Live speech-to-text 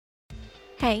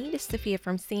Hey, this is Sophia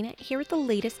from CNET here with the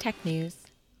latest tech news.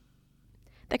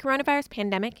 The coronavirus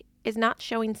pandemic is not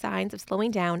showing signs of slowing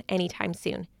down anytime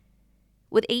soon.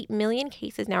 With 8 million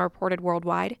cases now reported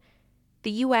worldwide,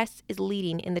 the U.S. is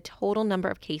leading in the total number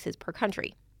of cases per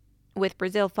country, with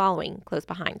Brazil following close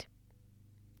behind.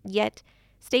 Yet,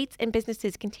 states and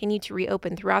businesses continue to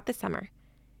reopen throughout the summer,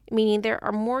 meaning there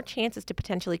are more chances to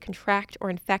potentially contract or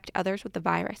infect others with the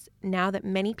virus now that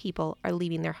many people are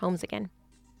leaving their homes again.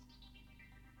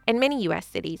 In many U.S.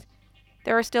 cities,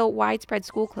 there are still widespread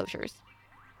school closures.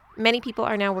 Many people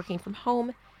are now working from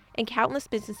home, and countless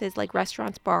businesses like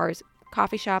restaurants, bars,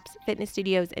 coffee shops, fitness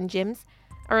studios, and gyms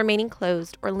are remaining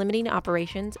closed or limiting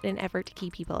operations in an effort to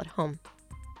keep people at home.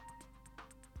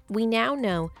 We now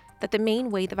know that the main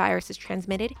way the virus is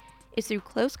transmitted is through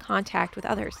close contact with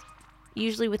others,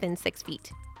 usually within 6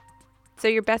 feet. So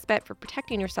your best bet for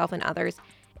protecting yourself and others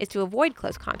is to avoid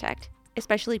close contact,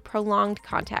 especially prolonged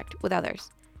contact with others.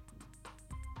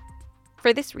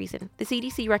 For this reason, the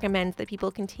CDC recommends that people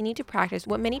continue to practice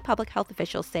what many public health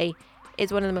officials say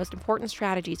is one of the most important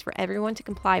strategies for everyone to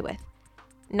comply with,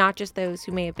 not just those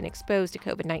who may have been exposed to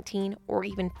COVID-19 or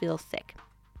even feel sick.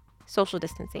 Social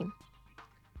distancing.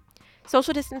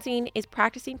 Social distancing is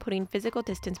practicing putting physical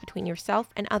distance between yourself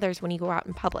and others when you go out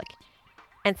in public,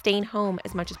 and staying home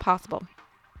as much as possible.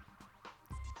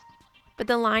 But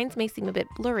the lines may seem a bit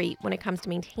blurry when it comes to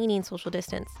maintaining social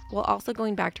distance while also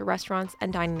going back to restaurants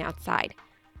and dining outside,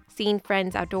 seeing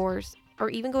friends outdoors, or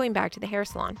even going back to the hair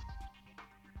salon.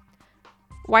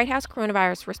 White House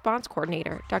Coronavirus Response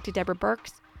Coordinator Dr. Deborah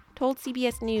Birx told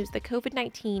CBS News that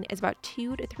COVID-19 is about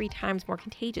 2 to 3 times more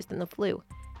contagious than the flu.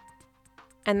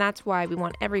 And that's why we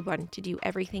want everyone to do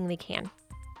everything they can.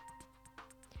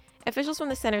 Officials from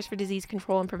the Centers for Disease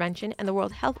Control and Prevention and the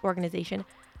World Health Organization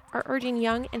are urging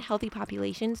young and healthy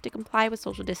populations to comply with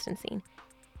social distancing,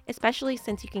 especially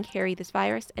since you can carry this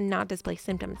virus and not display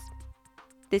symptoms.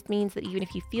 This means that even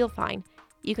if you feel fine,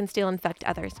 you can still infect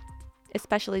others,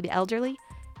 especially the elderly,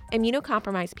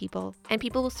 immunocompromised people, and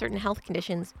people with certain health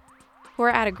conditions who are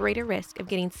at a greater risk of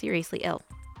getting seriously ill.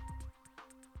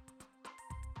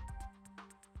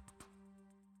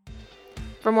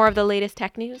 For more of the latest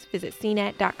tech news, visit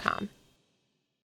cnet.com.